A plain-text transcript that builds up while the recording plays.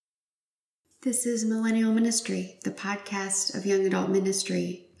This is Millennial Ministry, the podcast of young adult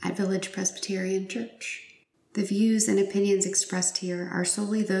ministry at Village Presbyterian Church. The views and opinions expressed here are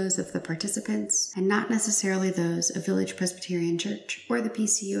solely those of the participants and not necessarily those of Village Presbyterian Church or the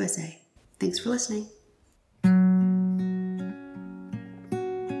PCUSA. Thanks for listening.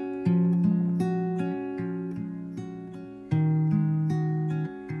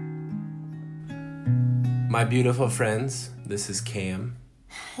 My beautiful friends, this is Kam.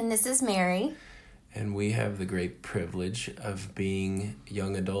 And this is Mary. And we have the great privilege of being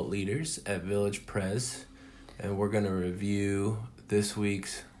young adult leaders at Village Pres. And we're going to review this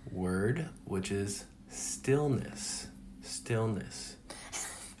week's word, which is stillness. Stillness.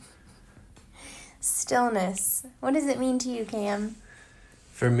 Stillness. What does it mean to you, Kam?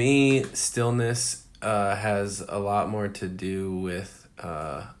 For me, stillness has a lot more to do with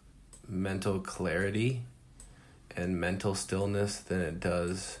mental clarity and mental stillness than it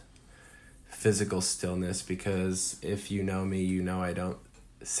does physical stillness, because if you know me, you know I don't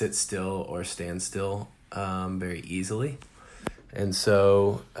sit still or stand still very easily. And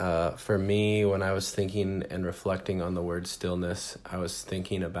so for me, when I was thinking and reflecting on the word stillness, I was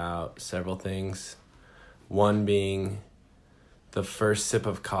thinking about several things. One being the first sip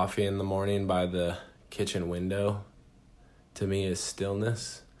of coffee in the morning by the kitchen window, to me, is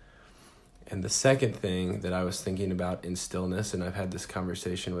stillness. And the second thing that I was thinking about in stillness, and I've had this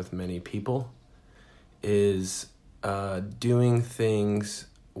conversation with many people, is doing things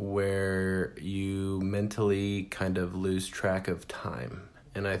where you mentally kind of lose track of time.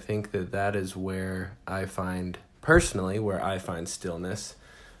 And I think that that is where I find, personally, where I find stillness.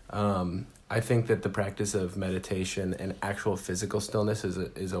 I think that the practice of meditation and actual physical stillness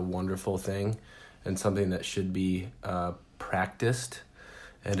is a wonderful thing and something that should be practiced,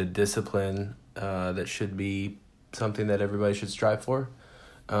 and a discipline that should be something that everybody should strive for.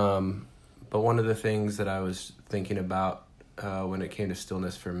 But one of the things that I was thinking about when it came to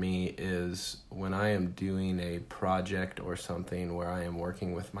stillness for me is when I am doing a project or something where I am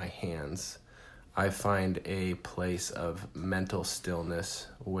working with my hands, I find a place of mental stillness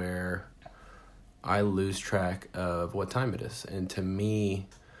where I lose track of what time it is. And to me,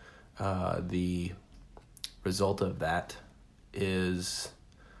 the result of that is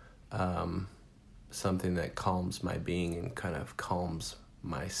something that calms my being and kind of calms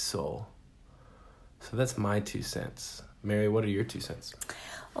my soul. So that's my 2 cents. Mary, what are your 2 cents?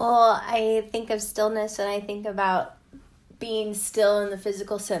 Well, I think of stillness and I think about being still in the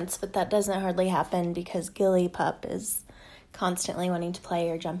physical sense, but that doesn't hardly happen because Gilly Pup is constantly wanting to play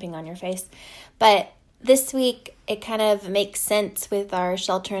or jumping on your face. But this week, it kind of makes sense with our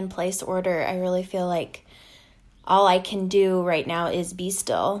shelter-in-place order. I really feel like all I can do right now is be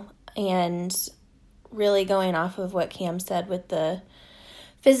still. And really going off of what Kam said with the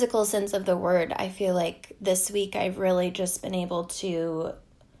physical sense of the word, I feel like this week I've really just been able to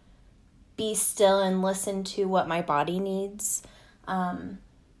be still and listen to what my body needs.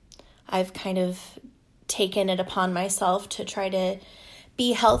 I've kind of taken it upon myself to try to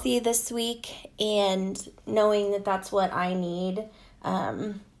be healthy this week, and knowing that that's what I need.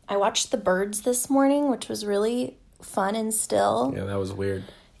 I watched the birds this morning, which was really fun and still. Yeah, that was weird.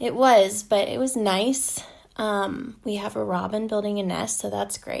 It was, but it was nice. We have a robin building a nest, so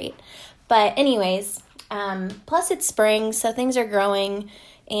that's great. But anyways, plus it's spring, so things are growing,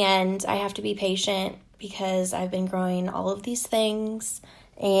 and I have to be patient because I've been growing all of these things,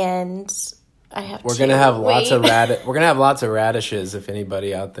 and I have We're gonna have lots of radishes. If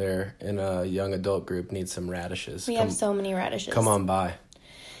anybody out there in a young adult group needs some radishes, we have so many radishes. Come on by.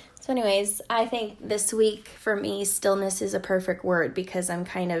 So anyways, I think this week for me, stillness is a perfect word because I'm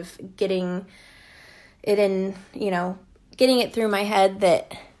kind of getting it in, getting it through my head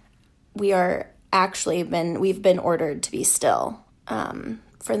that we've been ordered to be still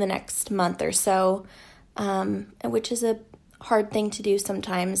for the next month or so, which is a hard thing to do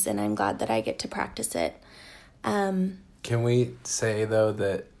sometimes, and I'm glad that I get to practice it. Can we say, though,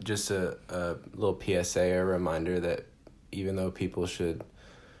 that just a little PSA or reminder that even though people should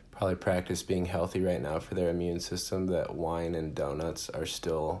probably practice being healthy right now for their immune system, that wine and donuts are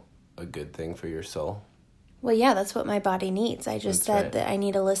still a good thing for your soul? Well, yeah, that's what my body needs. I just said right. that I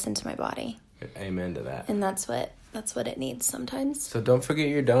need to listen to my body. Amen to that. And that's what it needs sometimes. So don't forget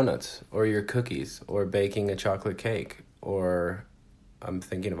your donuts or your cookies or baking a chocolate cake, or I'm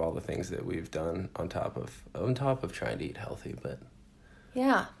thinking of all the things that we've done on top of trying to eat healthy, but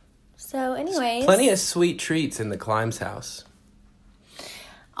yeah. So anyways, plenty of sweet treats in the Klimes house.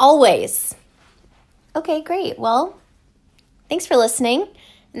 Always. Okay, great. Well, thanks for listening.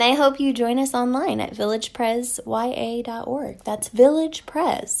 And I hope you join us online at villagepresya.org. That's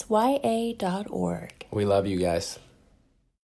villagepresya.org. We love you guys.